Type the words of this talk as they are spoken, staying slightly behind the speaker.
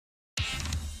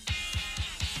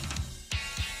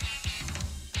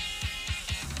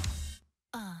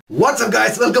What's up,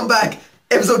 guys? Welcome back.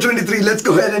 Episode 23. Let's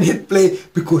go ahead and hit play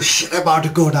because shit about to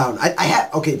go down. I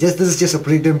have okay. This is just a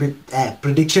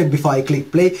prediction before I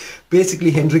click play.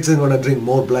 Basically, Hendrickson gonna drink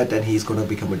more blood and he's gonna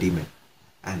become a demon.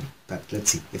 And that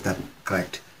let's see if that's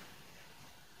correct.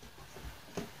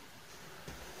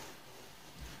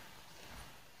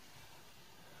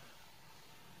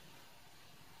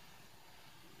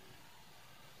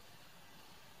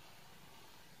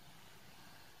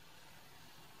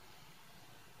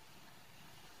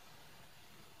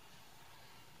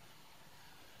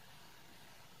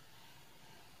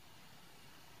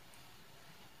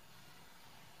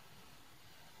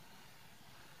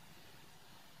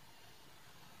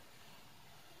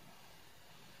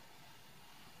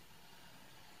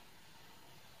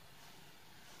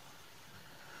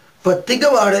 But think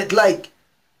about it, like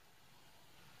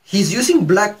he's using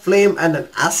black flame and an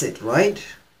acid, right?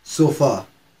 So far.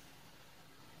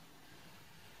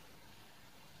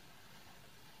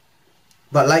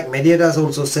 But like Mediata's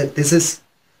also said, this is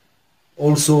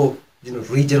also,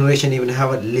 regeneration even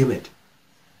have a limit.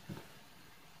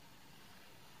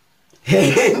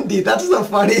 Hey, Andy, that's not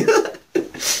funny.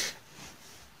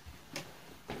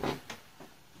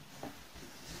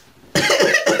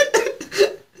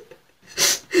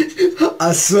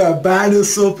 I swear, Ban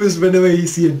is so pissed whenever he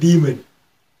see a demon.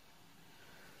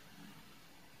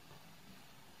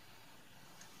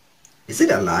 Is it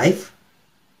alive?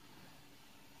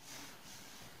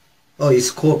 Oh, his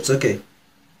corpse, okay.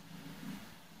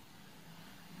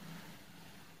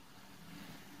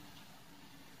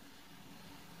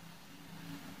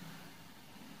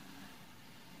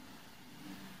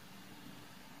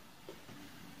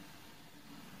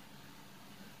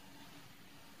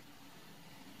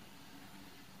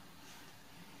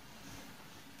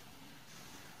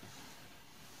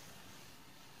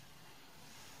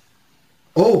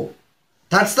 Oh,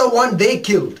 that's the one they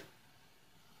killed.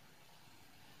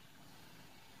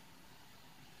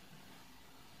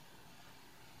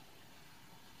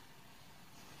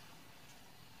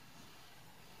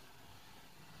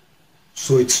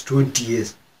 So it's 20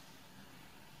 years.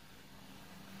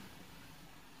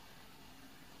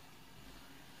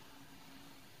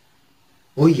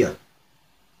 Oh yeah.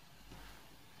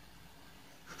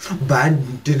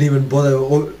 Ban didn't even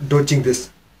bother dodging this.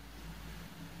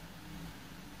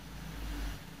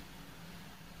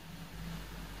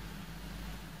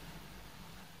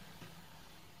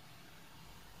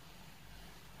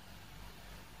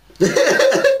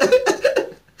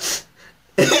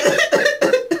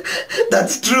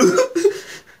 That's true.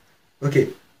 Okay.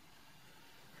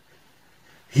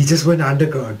 He just went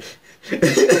underground.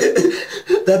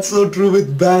 That's so true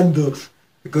with Ban though.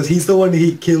 Because he's the one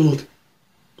he killed.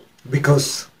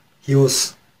 Because he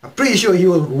was... I'm pretty sure he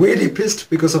was really pissed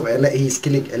because of he's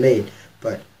killing Elaine.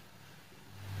 But...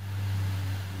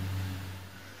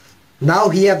 now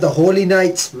he have the Holy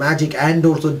Knight's magic and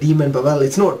also demon. But well,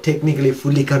 it's not technically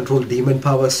fully controlled demon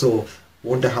power. So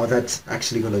wonder how that's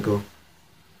actually gonna go.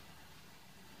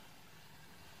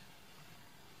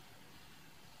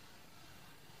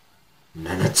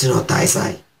 Nanatsu no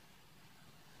Taisai.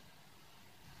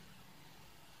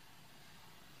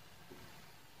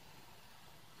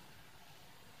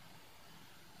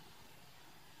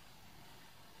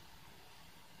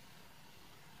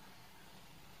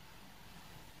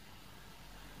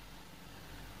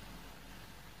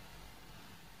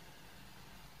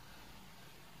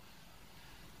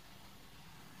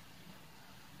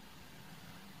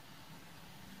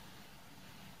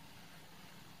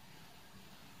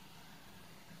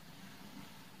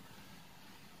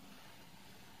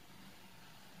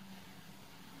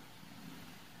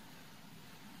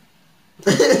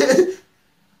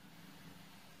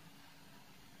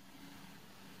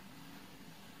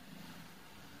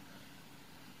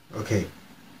 Okay,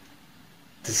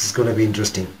 this is gonna be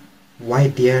interesting. Why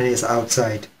Diana is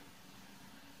outside?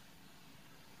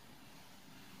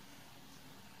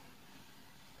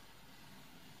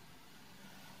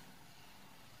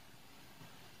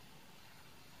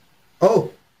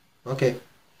 Oh, okay.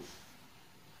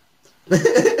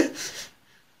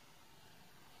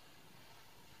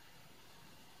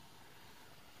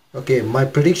 Okay, my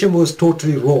prediction was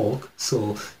totally wrong.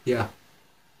 So yeah.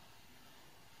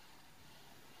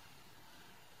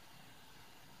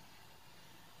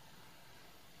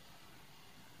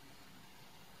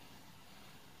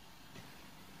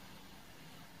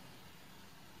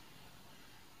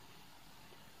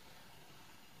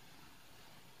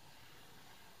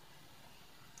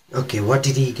 Okay, what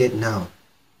did he get now?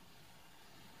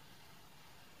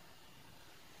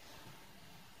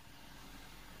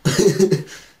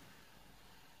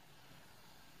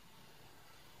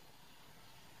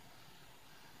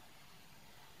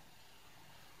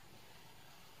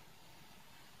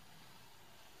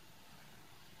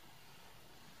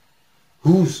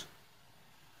 Whose?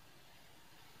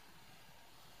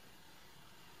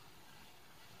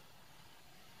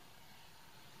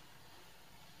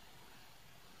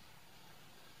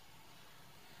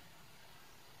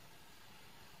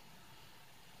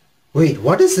 Wait,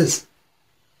 what is this?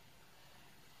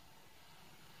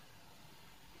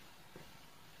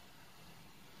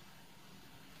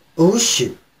 Oh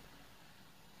shit.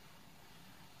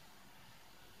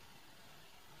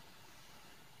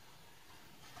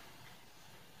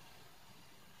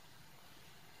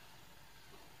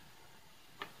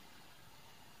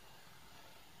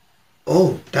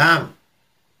 Oh, damn.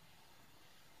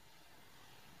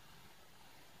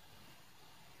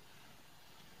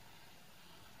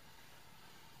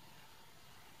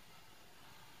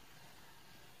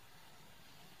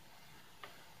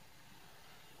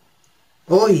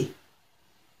 Oi.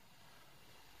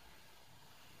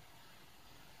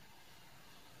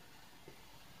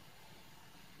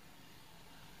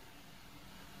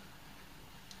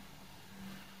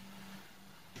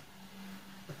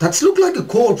 That's look like a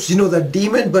corpse, you know, that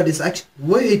demon, but it's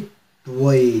actually...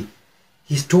 Wait.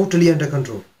 He's totally under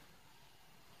control.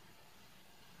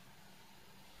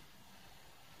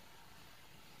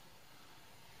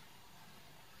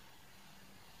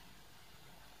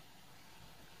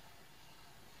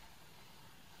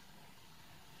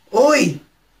 Oi!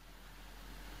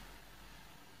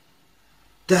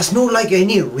 There's no like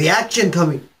any reaction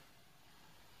coming.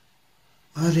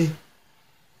 Are they?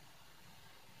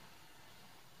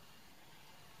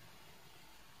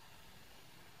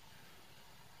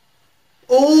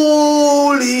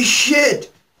 Holy shit!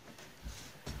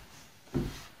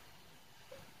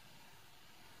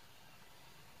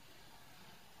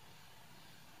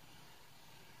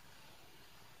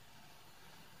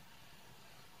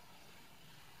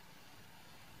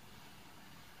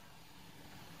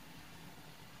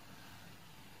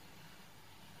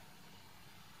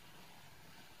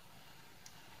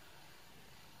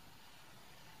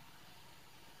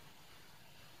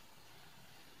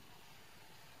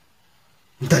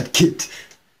 That kid.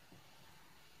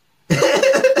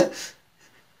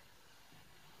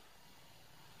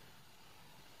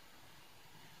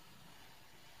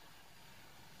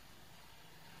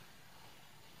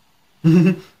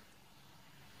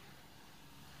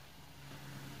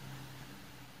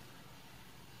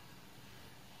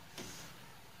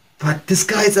 But this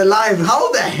guy's alive.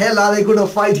 How the hell are they gonna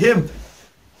fight him?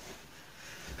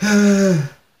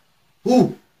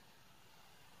 Ooh.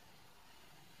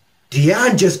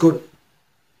 Diane just got...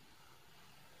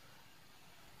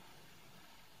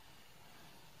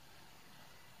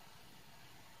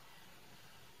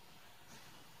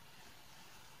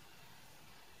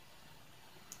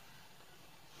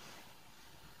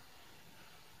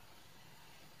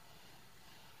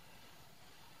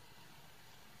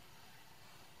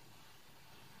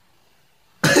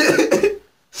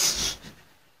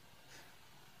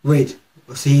 Wait,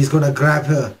 see, he's gonna grab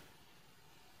her.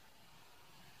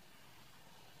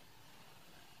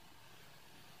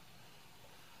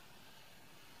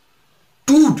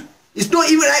 Dude, it's not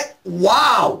even like...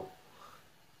 Wow!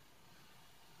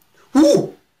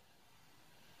 Who?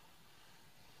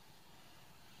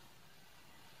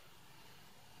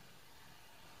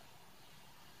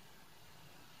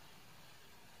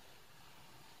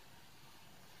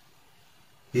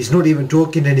 He's not even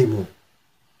talking anymore.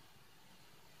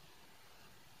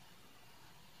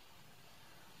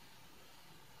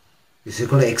 Is it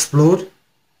gonna explode?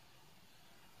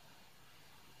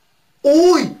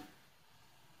 Oi!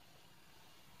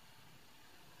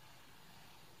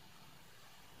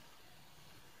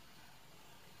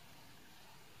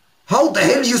 How the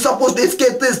hell are you supposed to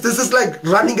escape this? This is like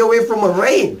running away from a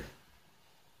rain.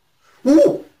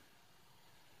 Ooh!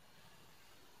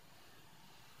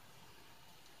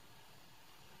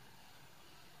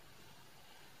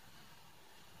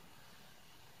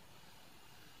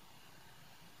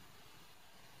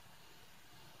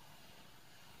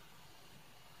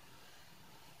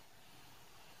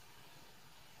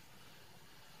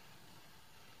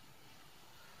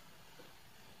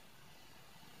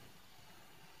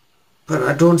 But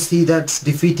I don't see that's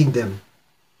defeating them.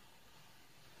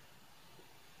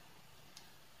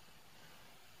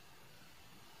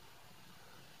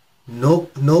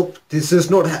 Nope. This is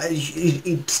not...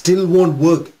 It still won't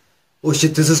work. Oh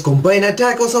shit, this is combined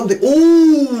attack or something.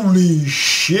 Holy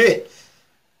shit.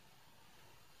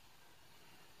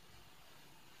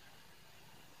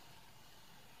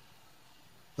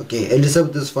 Okay,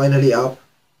 Elizabeth is finally up.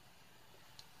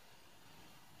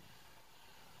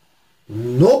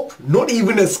 Nope, not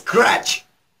even a scratch.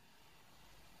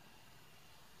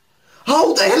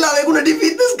 How the hell are they going to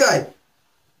defeat this guy?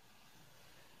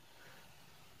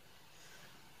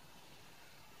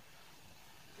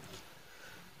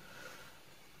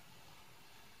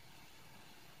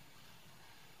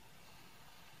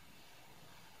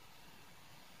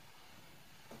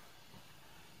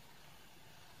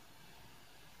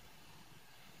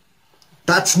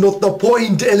 That's not the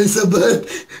point,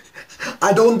 Elizabeth.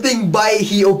 I don't think by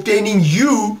he obtaining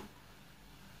you,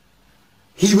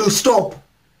 he will stop.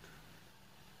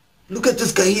 Look at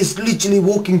this guy, he's literally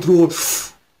walking through.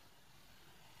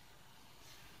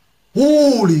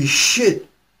 Holy shit.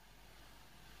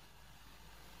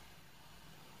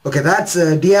 Okay, that's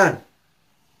Diane.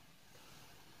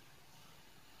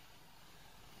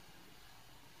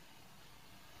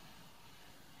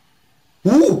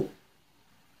 Ooh!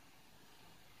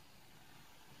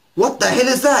 What the hell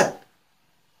is that?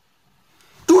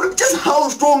 Dude, just how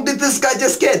strong did this guy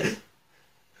just get?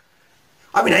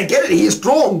 I mean, I get it, he's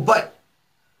strong, but...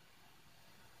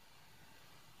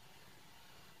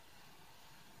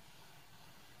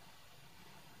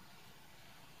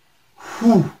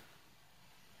 Whew.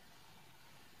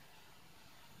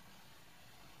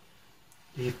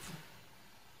 If...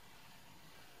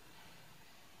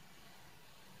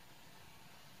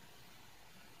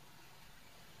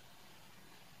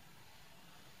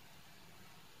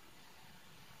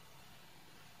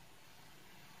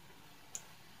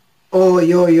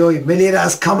 Oi, oi, oi,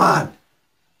 Meliras, come on!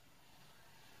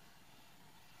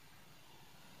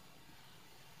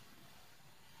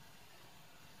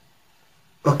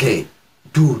 Okay,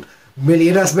 dude,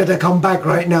 Meliras better come back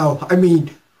right now. I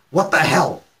mean, what the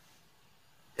hell?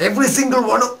 Every single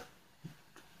one of...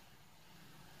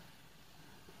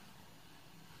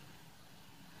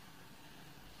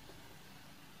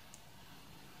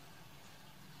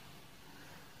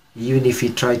 Even if he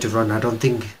tried to run, I don't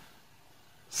think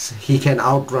he can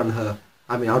outrun her.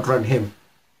 I mean, outrun him.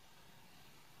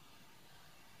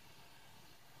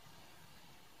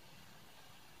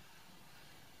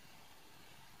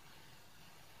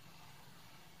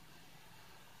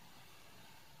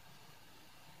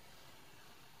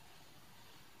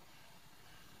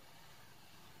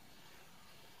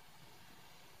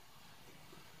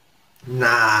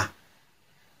 Nah.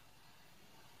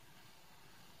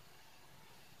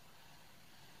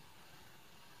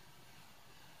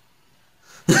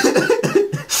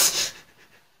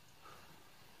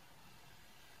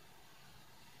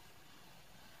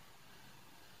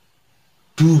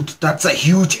 Dude, that's a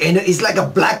huge energy. It's like a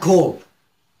black hole.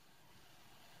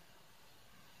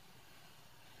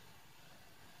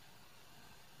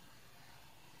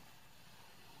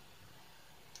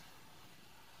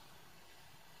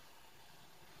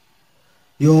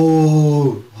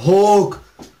 Yo, Hawk.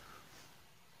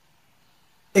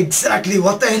 Exactly,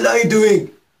 what the hell are you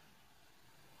doing?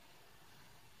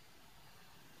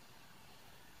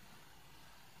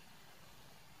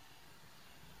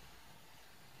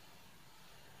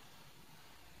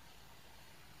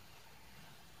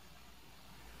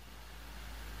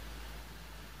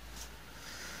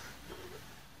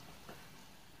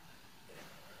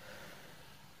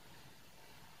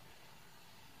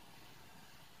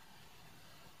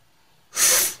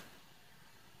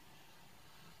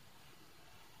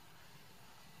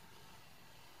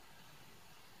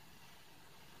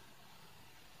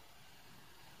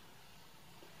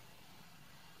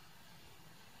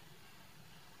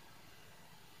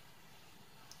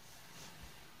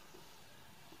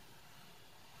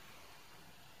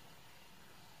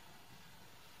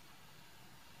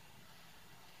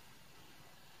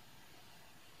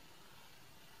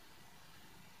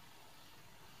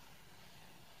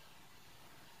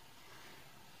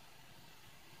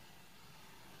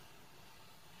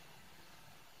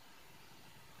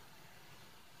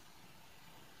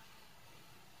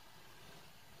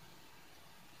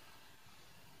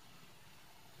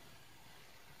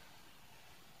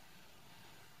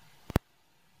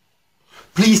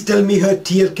 Please tell me her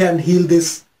tear can heal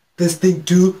this thing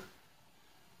too.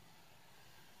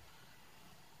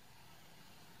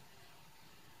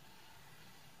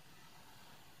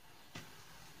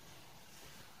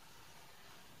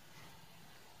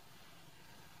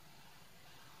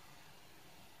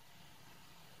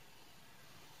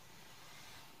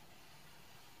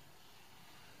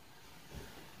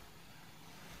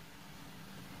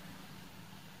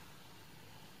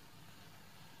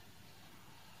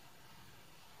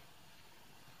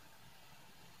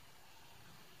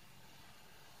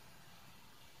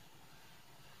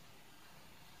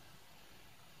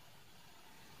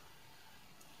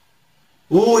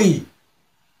 Oi!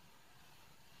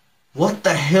 What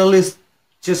the hell is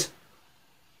just...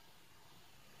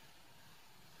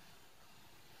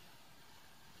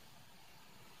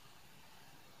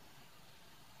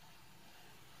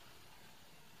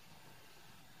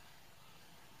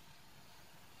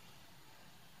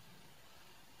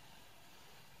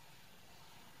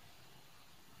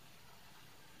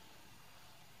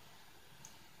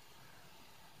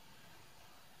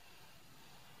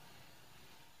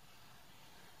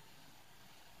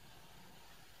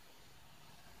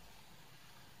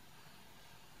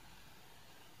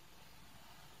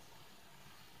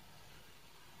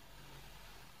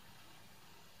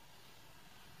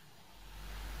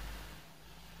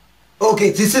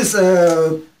 Okay, this is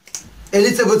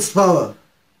Elizabeth's power.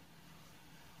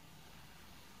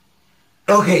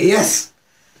 Okay, yes.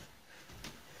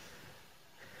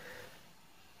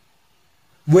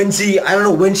 When she, I don't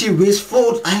know, when she wished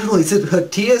for, I don't know, is it her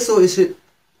tears or is it...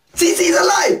 She's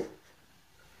alive!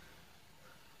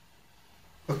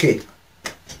 Okay.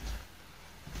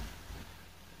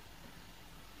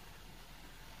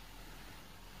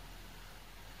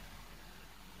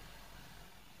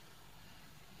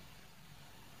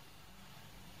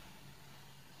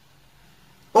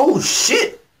 Oh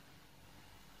shit!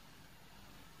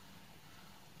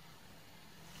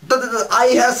 The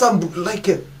eye has some, like...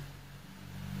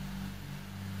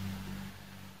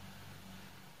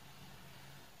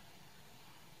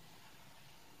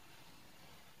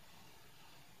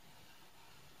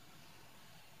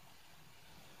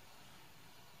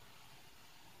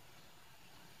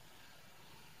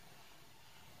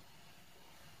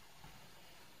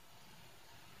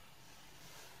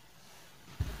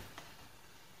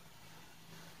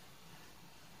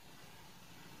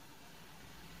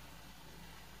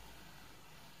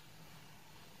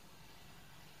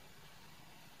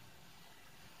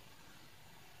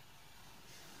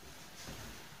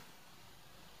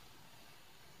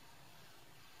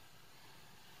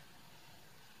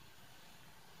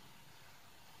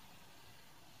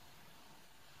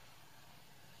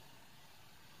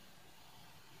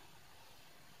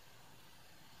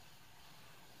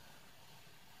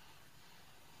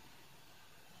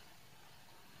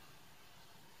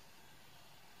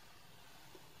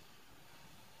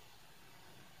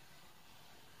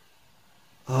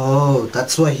 Oh,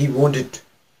 that's why he wanted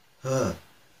her.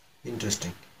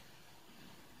 Interesting.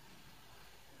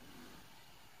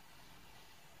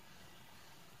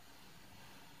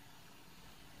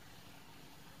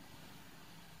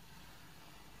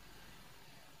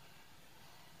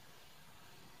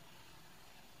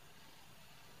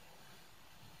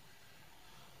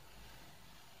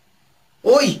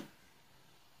 Oi!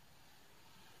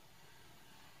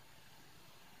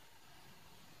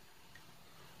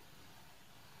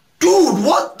 Dude,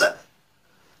 what the?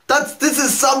 This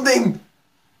is something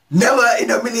never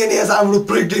in a million years I would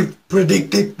have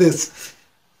predicted this.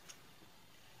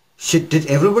 Shit, did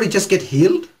everybody just get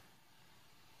healed?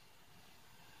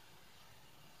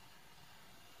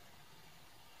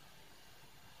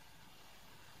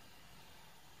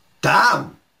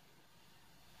 Damn!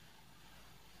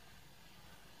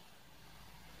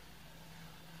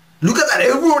 Look at that,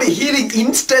 everybody healing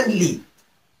instantly.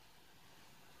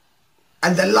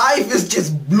 And the life is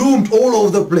just bloomed all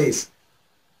over the place.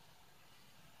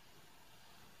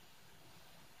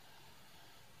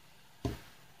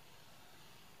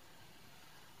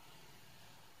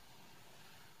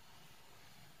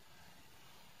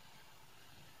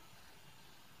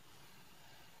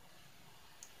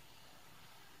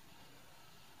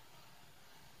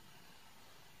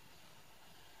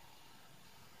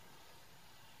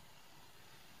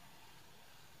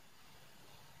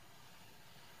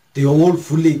 They all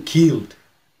fully killed.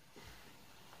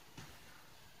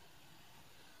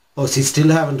 Oh, she still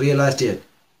haven't realized yet.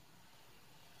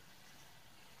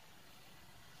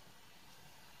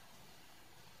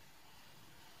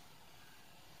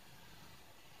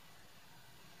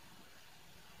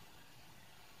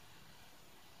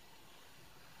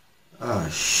 Ah,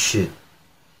 shit.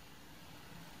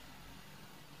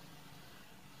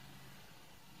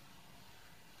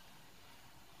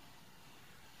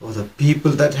 Oh, the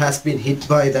people that has been hit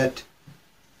by that.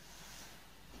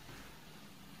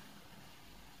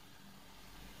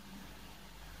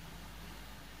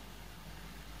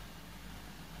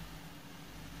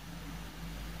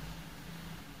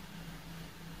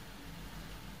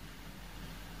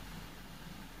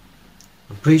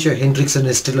 I'm pretty sure Hendrickson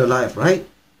is still alive, right?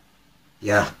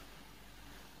 Yeah.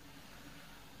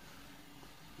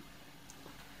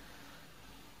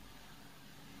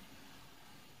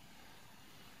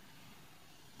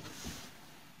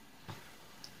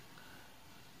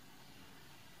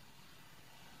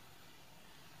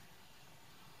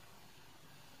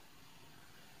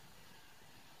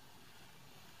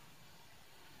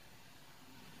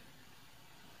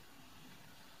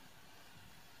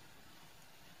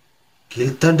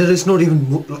 Kill Thunder is not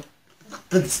even...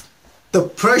 That's the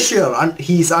pressure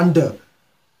he's under.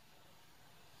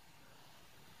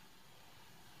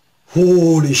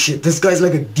 Holy shit, this guy's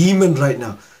like a demon right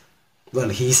now. Well,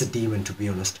 he's a demon, to be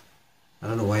honest. I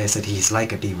don't know why I said he's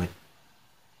like a demon.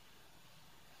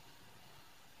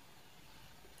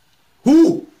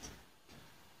 Who?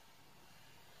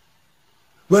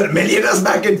 Well, Millionaire's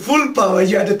back in full power.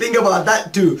 You had to think about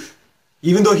that too.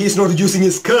 Even though he's not using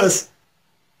his curse.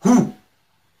 Who?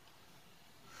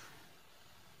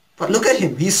 But look at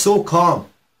him, he's so calm.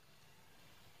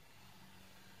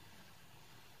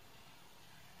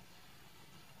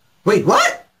 Wait,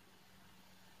 what?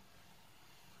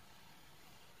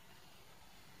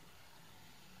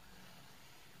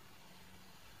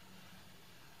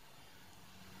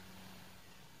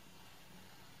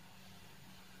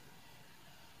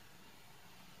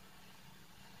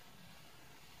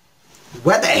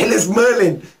 Where the hell is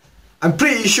Merlin? I'm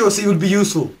pretty sure she would be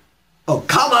useful. Oh,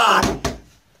 come on!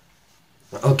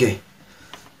 Okay.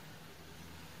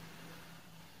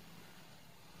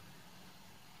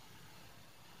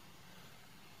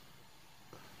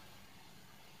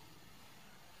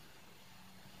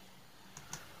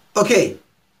 Okay,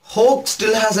 Hulk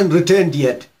still hasn't returned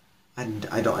yet, and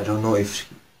I don't know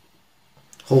if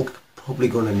Hulk probably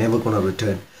never gonna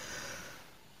return.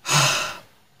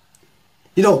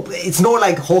 You know, it's not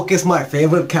like Hulk is my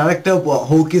favorite character, but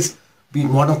Hulk has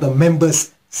been one of the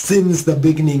members since the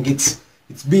beginning. It's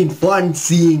been fun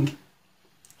seeing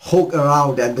Hulk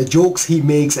around and the jokes he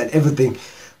makes and everything,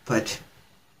 but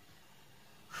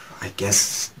I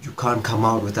guess you can't come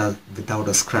out without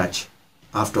a scratch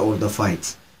after all the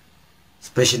fights.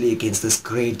 Especially against this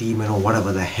grey demon or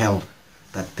whatever the hell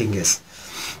that thing is.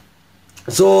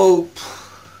 So,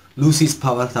 Lucy's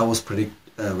power, that was pretty,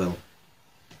 well,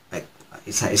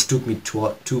 it took me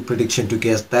two predictions to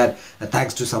guess that.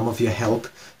 Thanks to some of your help,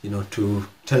 you know, to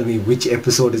tell me which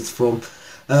episode it's from.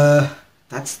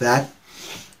 That's that.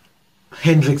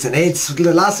 Hendrickson. It's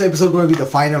the last episode going to be the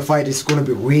final fight. It's going to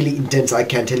be really intense, I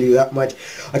can tell you that much.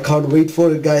 I can't wait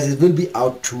for it, guys. It will be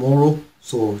out tomorrow,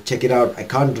 so check it out. I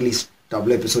can't release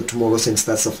double episode tomorrow since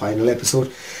that's the final episode.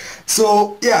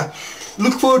 So yeah,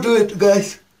 look forward to it,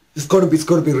 guys. It's gonna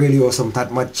be really awesome.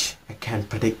 That much I can't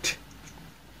predict,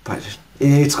 but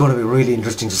it's gonna be really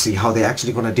interesting to see how they're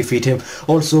actually gonna defeat him.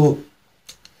 Also,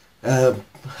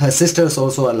 her sister is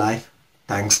also alive,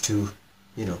 thanks to,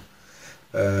 you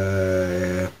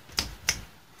know,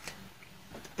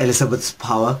 Elizabeth's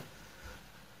power.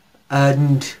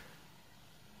 And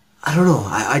I don't know,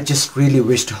 I just really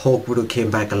wished Hulk would have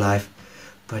came back alive.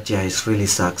 But yeah, it really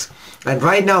sucks. And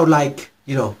right now, like,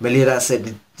 you know, Melira said,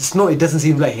 it doesn't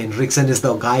seem like Hendrickson is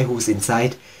the guy who's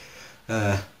inside.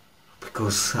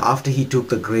 Because after he took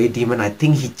the Grey Demon, I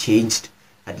think he changed.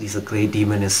 At least the Grey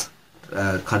Demon is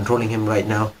controlling him right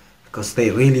now. Because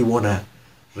they really want a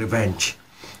revenge.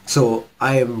 So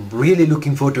I am really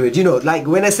looking forward to it. You know, like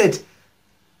when I said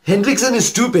Hendrickson is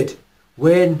stupid,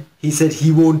 when he said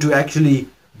he wanted to actually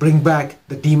bring back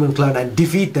the Demon Clan and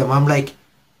defeat them, I'm like,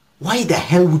 why the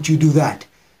hell would you do that?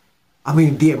 I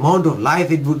mean, the amount of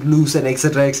life it would lose and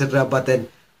etc, etc, but then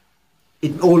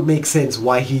it all makes sense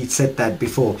why he said that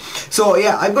before. So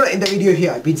yeah, I'm gonna end the video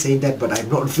here. I've been saying that, but I'm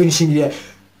not finishing it yet.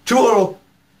 Tomorrow,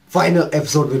 final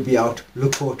episode will be out.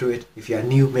 Look forward to it. If you are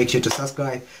new, make sure to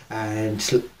subscribe and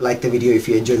like the video if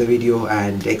you enjoy the video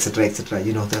and etc, etc,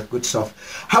 you know, that good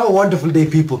stuff. Have a wonderful day,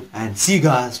 people, and see you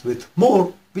guys with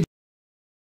more